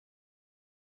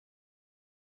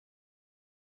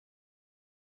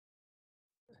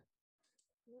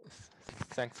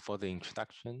Thanks for the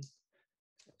introduction.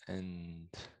 And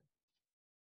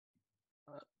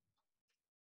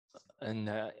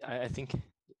I think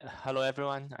hello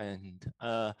everyone. And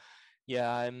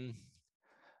yeah,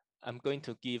 I'm going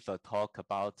to give a talk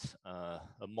about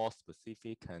a more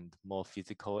specific and more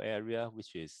physical area,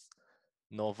 which is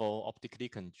novel optically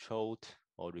controlled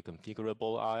or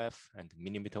reconfigurable RF and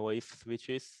millimeter wave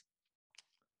switches.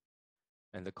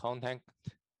 And the content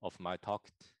of my talk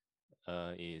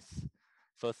is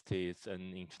first is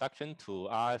an introduction to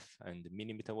RF and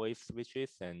millimeter wave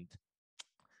switches and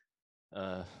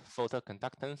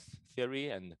photoconductance theory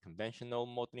and conventional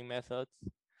modeling methods.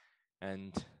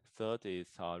 And third is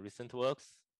our recent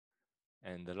works.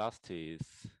 And the last is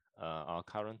our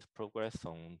current progress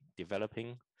on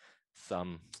developing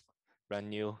some brand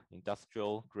new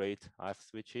industrial grade RF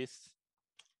switches.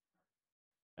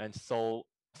 And so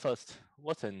first,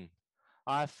 what's an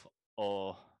RF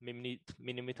or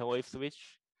millimeter wave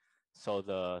switch? So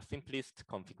the simplest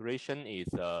configuration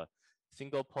is a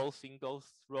single pole, single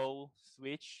throw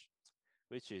switch,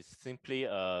 which is simply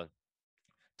a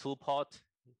two-port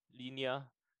linear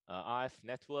RF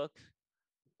network,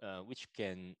 which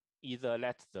can either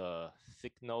let the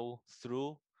signal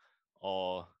through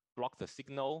or block the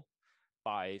signal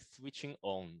by switching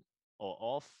on or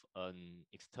off an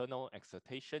external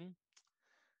excitation.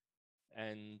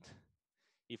 And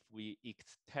if we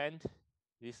extend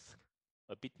this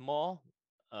a bit more,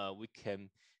 we can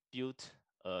build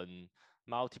a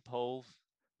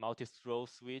multi-throw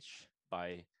switch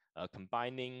by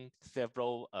combining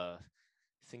several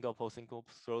single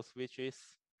throw switches.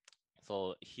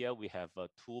 So here we have a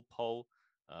two-pole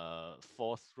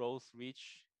 4-throw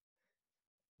switch,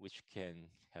 which can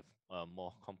have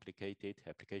more complicated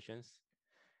applications.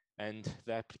 And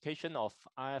the application of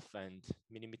RF and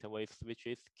millimeter wave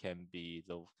switches can be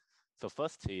the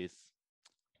first is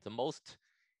the most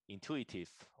intuitive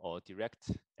or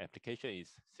direct application is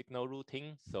signal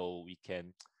routing. So we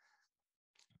can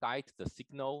guide the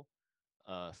signal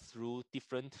through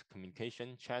different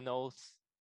communication channels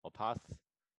or paths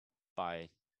by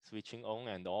switching on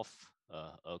and off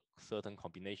a certain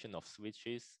combination of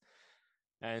switches.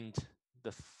 And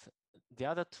the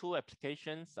other two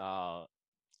applications are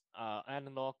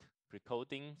analog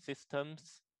precoding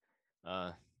systems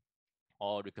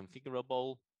or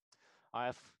reconfigurable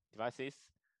RF devices.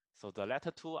 So the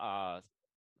latter two are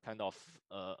kind of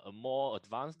a more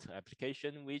advanced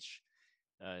application, which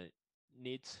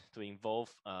needs to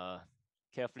involve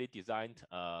carefully designed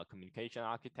communication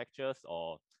architectures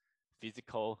or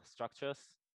physical structures.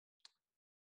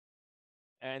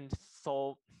 And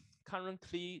so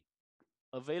currently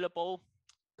available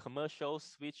commercial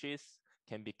switches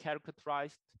can be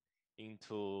characterized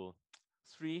into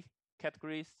three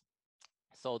categories.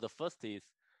 So the first is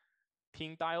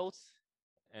pin diodes,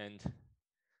 and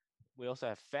we also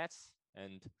have FETs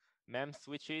and MEMS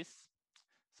switches.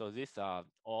 So these are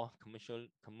all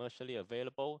commercially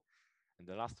available. And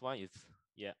the last one is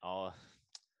our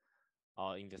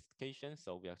investigation.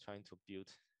 So we are trying to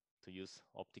use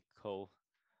optical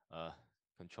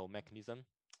control mechanism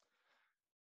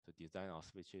to design our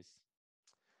switches.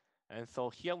 And so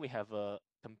here we have a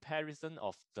comparison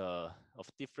of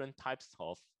different types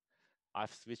of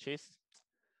RF switches.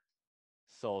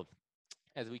 So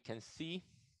as we can see,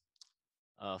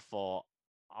 for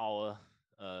our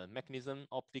mechanism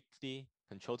optically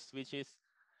controlled switches,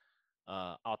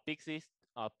 our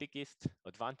biggest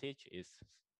advantage is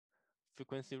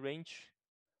frequency range.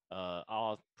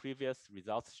 Our previous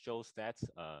results shows that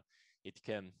it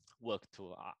can work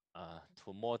to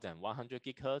more than 100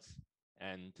 gigahertz,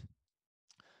 and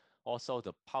also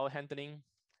the power handling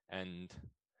and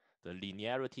the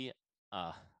linearity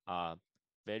are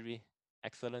very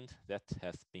excellent. That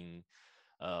has been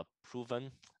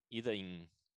proven either in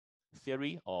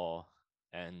theory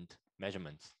and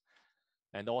measurements.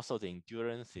 And also the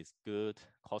endurance is good,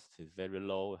 cost is very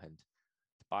low, and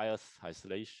the bias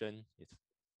isolation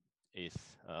is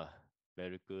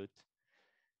very good.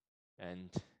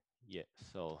 And yeah,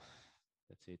 so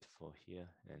that's it for here.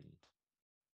 And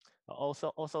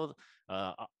also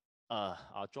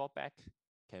our drawback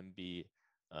can be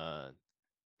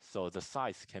so the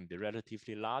size can be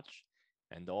relatively large,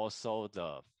 and also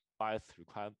the bias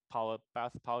power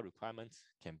requirements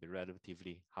can be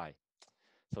relatively high.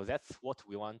 So that's what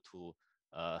we want to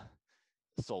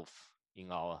solve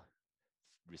in our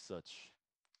research.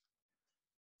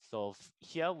 So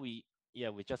here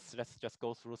let's just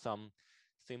go through some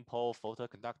simple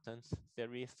photoconductance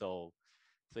theory. So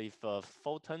if a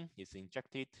photon is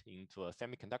injected into a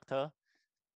semiconductor,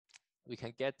 we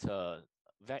can get a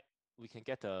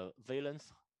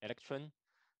valence electron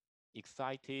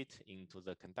excited into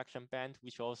the conduction band,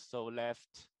 which also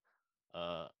left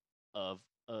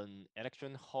an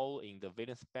electron hole in the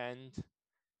valence band,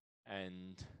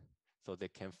 and so they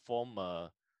can form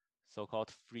a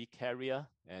so-called free carrier.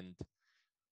 And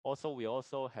also we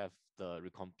also have the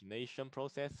recombination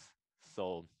process.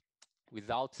 So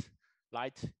without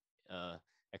light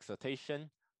excitation,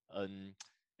 an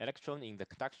electron in the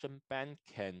conduction band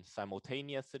can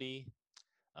simultaneously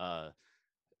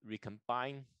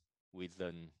recombine with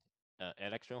an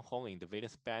electron hole in the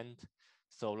valence band.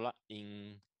 So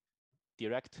in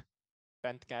direct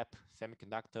band gap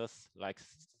semiconductors like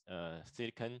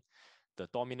silicon, the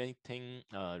dominating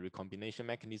recombination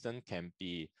mechanism can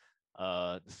be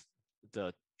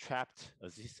the trapped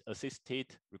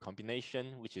assisted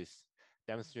recombination, which is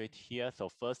demonstrated here. So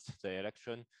first, the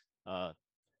electron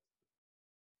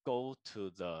go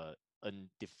to the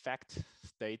undefect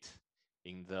state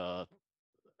in the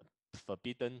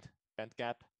forbidden band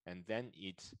gap, and then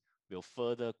it will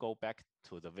further go back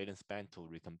to the valence band to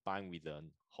recombine with the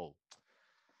hole.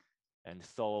 And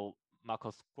so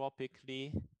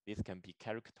macroscopically, this can be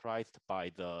characterized by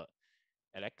the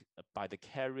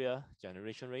carrier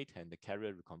generation rate and the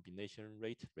carrier recombination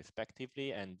rate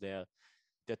respectively, and they're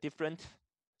different.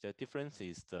 The difference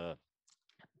is the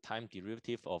time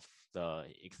derivative of the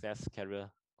excess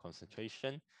carrier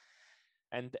concentration.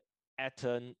 And at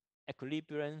an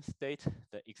equilibrium state,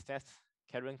 the excess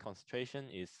carrier concentration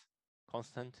is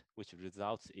constant, which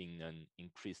results in an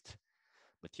increased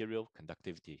material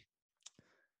conductivity.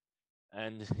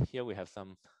 And here we have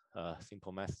some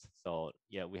simple math. So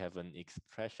yeah, we have an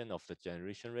expression of the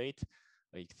generation rate,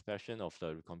 an expression of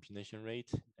the recombination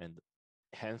rate, and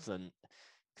hence an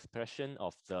expression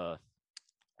of the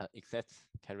excess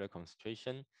carrier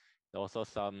concentration. Also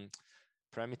some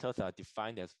parameters are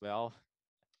defined as well.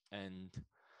 And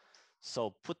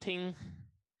so putting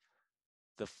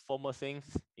the former things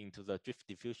into the drift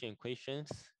diffusion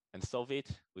equations and solve it,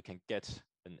 we can get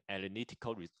an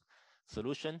analytical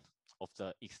solution of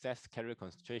the excess carrier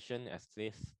concentration as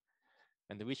this,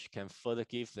 and which can further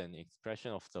give an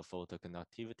expression of the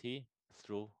photoconductivity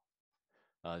through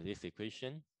this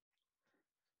equation.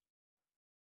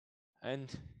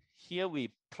 And here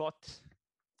we plot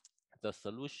the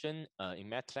solution in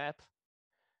MATLAB,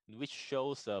 which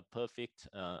shows a perfect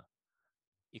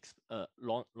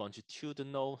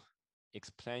longitudinal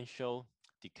exponential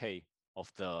decay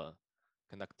of the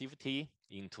conductivity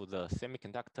into the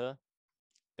semiconductor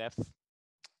depth.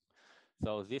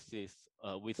 So this is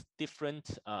with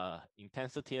different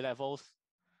intensity levels.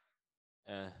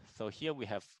 So here we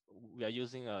are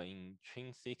using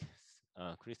intrinsic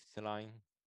crystalline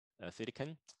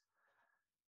silicon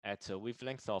at a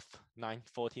wavelength of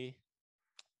 940.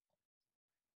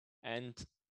 And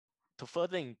to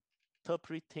further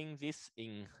interpreting this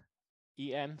in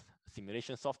EM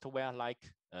simulation software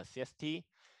like CST,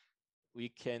 we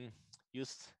can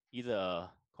use either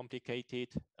a complicated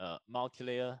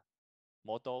multi-layer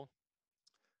model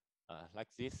like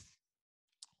this.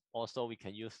 Also, we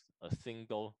can use a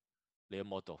single layer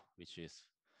model, which is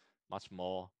much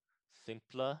more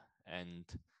simpler and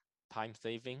time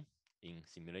saving in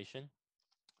simulation.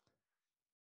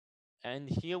 And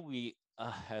here we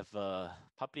have a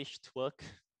published work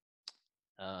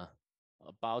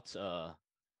about a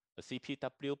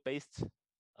CPW based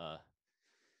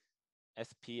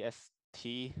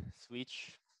SPST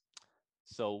switch.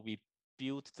 So we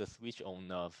built the switch on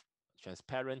a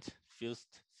transparent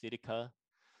fused silica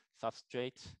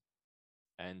substrate,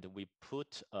 and we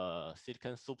put a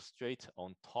silicon substrate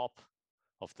on top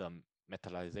of the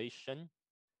metallization,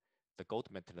 the gold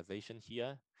metallization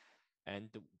here, and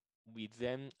we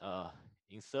then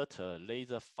insert a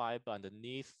laser fiber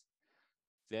underneath.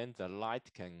 Then the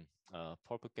light can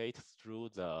propagate through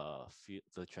the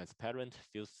transparent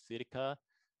fused silica,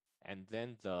 and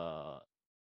then the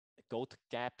gold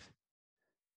gap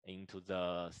into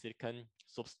the silicon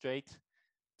substrate.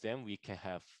 Then we can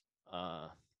have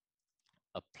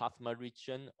a plasma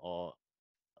region or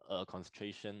a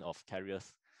concentration of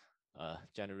carriers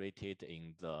generated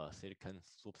in the silicon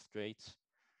substrate,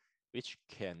 which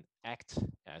can act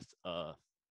as a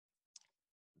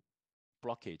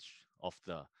blockage of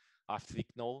the RF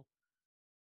signal,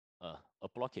 a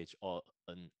blockage or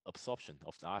an absorption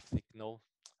of the RF signal.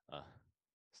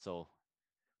 So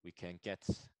we can get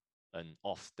an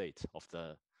off state of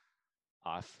the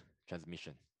RF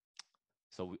transmission.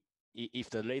 So if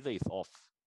the laser is off,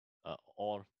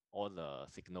 all the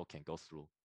signal can go through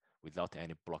without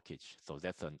any blockage. So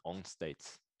that's an on state.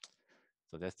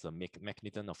 So that's the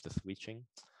mechanism of the switching.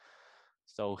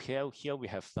 So here we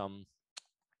have some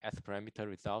S parameter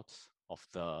results of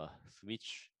the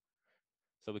switch.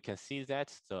 So we can see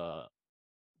that the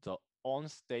on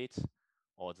state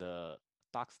or the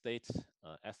dark state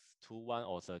S21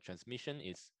 or the transmission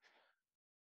is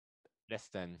less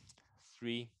than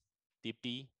 3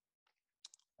 dB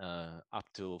up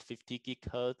to 50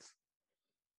 gigahertz,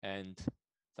 and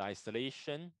the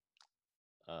isolation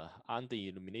under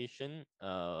illumination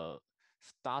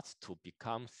starts to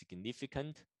become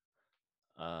significant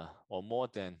or more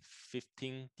than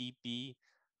 15 dB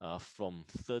from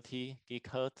 30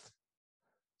 gigahertz.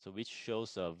 So which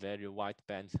shows a very wide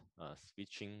band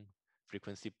switching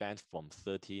frequency band from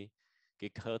 30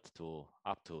 gigahertz to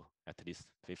up to at least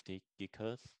 50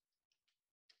 gigahertz.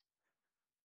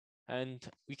 And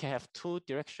we can have two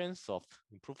directions of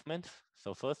improvement.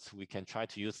 So first, we can try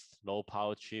to use low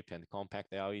power chip and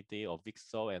compact LED or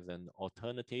VCSEL as an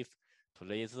alternative to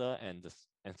laser. And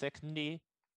secondly,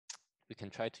 we can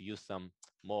try to use some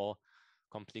more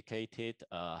complicated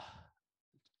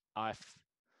RF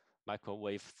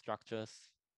microwave structures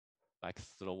like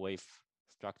slow wave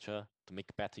structure to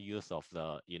make better use of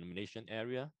the illumination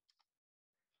area.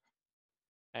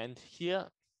 And here,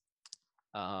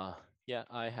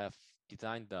 I have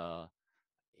designed the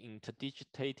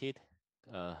interdigitated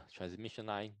transmission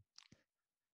line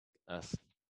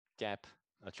gap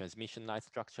transmission line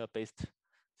structure based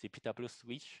CPW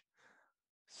switch.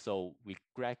 So we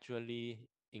gradually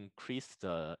increase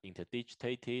the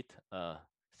interdigitated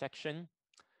section,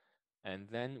 and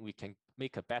then we can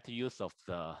make a better use of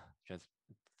the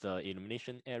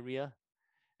illumination area,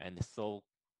 and so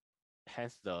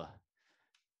hence a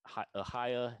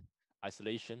higher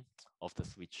isolation of the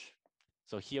switch.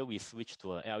 So here we switch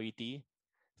to a LED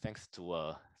thanks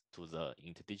to the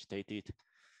interdigitated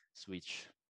switch.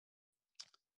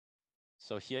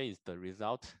 So here is the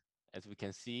result. As we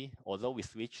can see, although we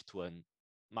switch to a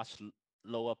much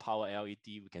lower power LED,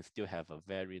 we can still have a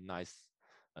very nice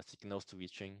signal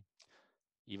switching,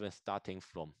 even starting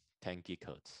from 10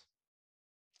 gigahertz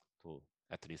to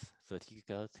at least 30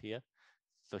 gigahertz here.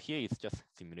 So here is just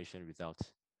simulation result.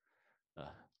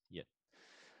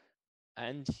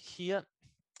 And here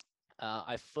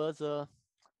I further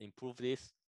improve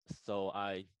this. So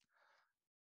I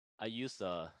use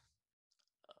a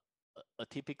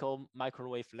typical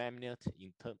microwave laminate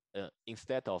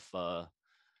instead of a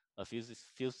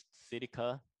fused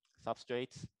silica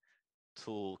substrate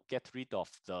to get rid of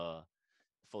the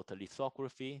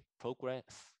photolithography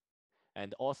progress.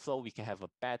 And also we can have a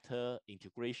better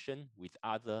integration with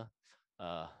other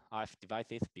RF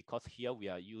devices, because here we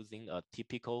are using a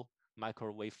typical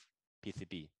microwave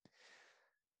PCB.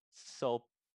 So,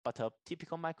 but a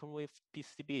typical microwave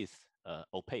PCB is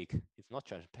opaque. It's not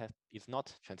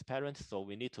transparent. So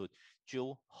we need to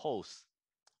drill holes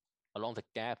along the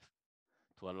gap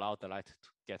to allow the light to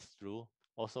get through.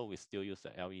 Also, we still use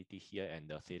the LED here and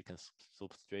the silicon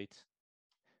substrate.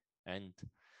 And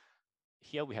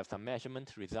here we have some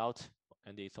measurement result,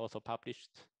 and it's also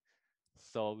published.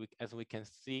 So as we can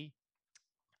see,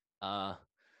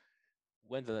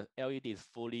 when the LED is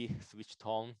fully switched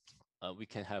on, we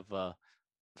can have a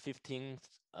 15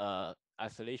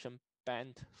 isolation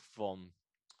band from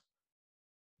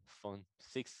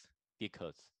 6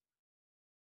 gigahertz.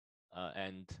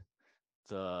 And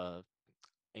the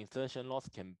insertion loss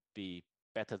can be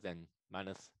better than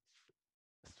minus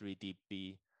 3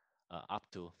 dB up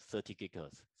to 30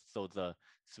 gigahertz. So the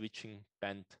switching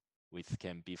bandwidth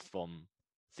can be from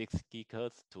 6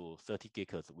 gigahertz to 30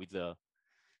 gigahertz with a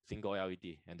single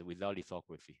LED and without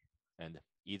lithography, and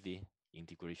easy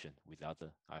integration with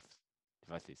other RF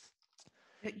devices.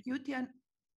 Yutian,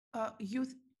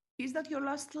 is that your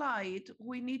last slide?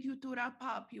 We need you to wrap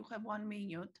up. You have 1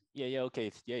 minute. Okay.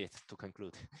 It's to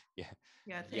conclude.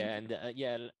 Thank you.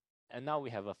 And now we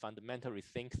have a fundamental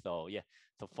rethink. So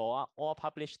so for all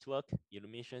published work,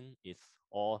 illumination is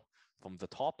all from the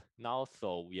top now.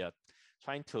 So we are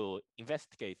trying to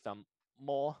investigate some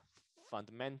more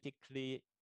fundamentally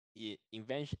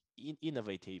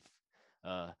innovative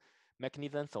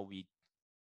mechanisms. So we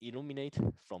illuminate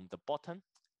from the bottom,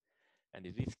 and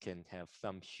this can have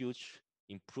some huge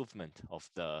improvement of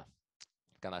the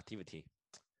conductivity.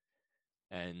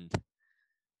 And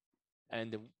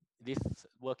this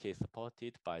work is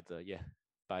supported by the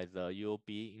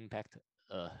UOB Impact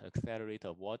Accelerator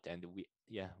Award, and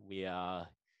we are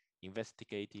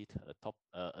investigated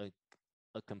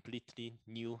a completely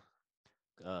new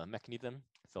mechanism.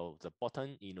 So the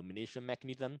bottom illumination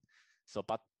mechanism. So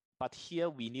but here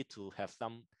we need to have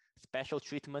some special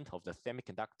treatment of the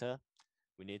semiconductor.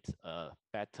 We need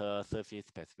better surface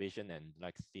passivation and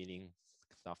like sealing,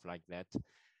 stuff like that.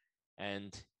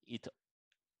 And it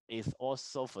is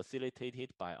also facilitated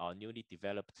by our newly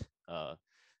developed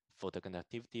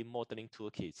photoconductivity modeling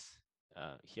toolkits.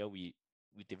 Here we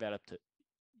developed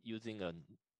using a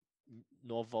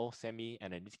novel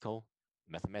semi-analytical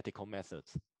mathematical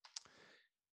methods.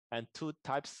 And 2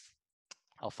 types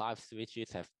of 5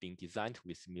 switches have been designed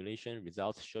with simulation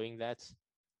results showing that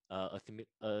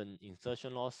an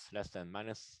insertion loss less than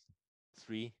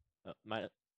 -3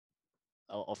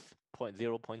 of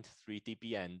 0.3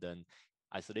 dB and an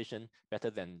isolation better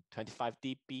than 25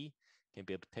 dB can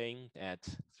be obtained at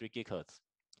 3 GHz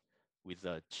with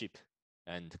a cheap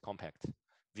and compact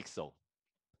VCSEL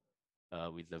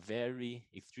with a very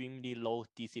extremely low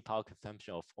DC power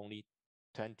consumption of only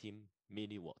 20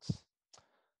 milliwatts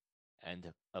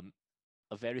and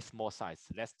a very small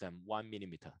size, less than 1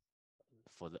 millimeter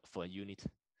for a unit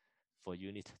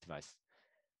device.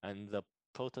 And the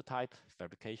prototype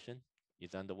fabrication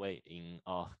is underway in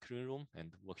our clean room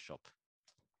and workshop.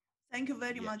 Thank you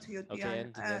very much, Yutian. Okay,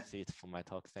 and that's it for my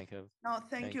talk. Thank you. No,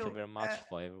 thank you very much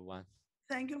for everyone.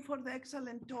 Thank you for the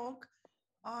excellent talk.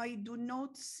 We do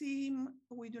not seem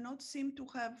to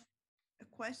have a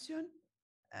question.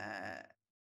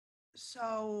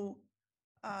 So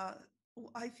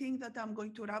I think that I'm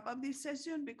going to wrap up this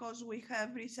session because we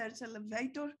have research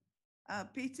elevator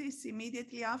pitches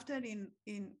immediately after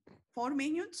in 4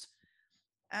 minutes.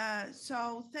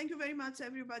 So thank you very much,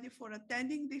 everybody, for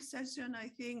attending this session. I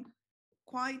think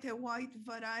quite a wide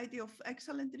variety of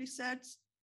excellent research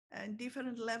and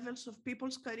different levels of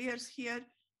people's careers here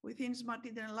within Smart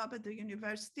Internet Lab at the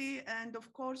university. And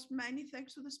of course, many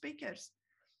thanks to the speakers.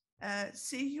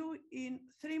 See you in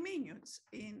 3 minutes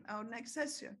in our next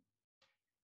session.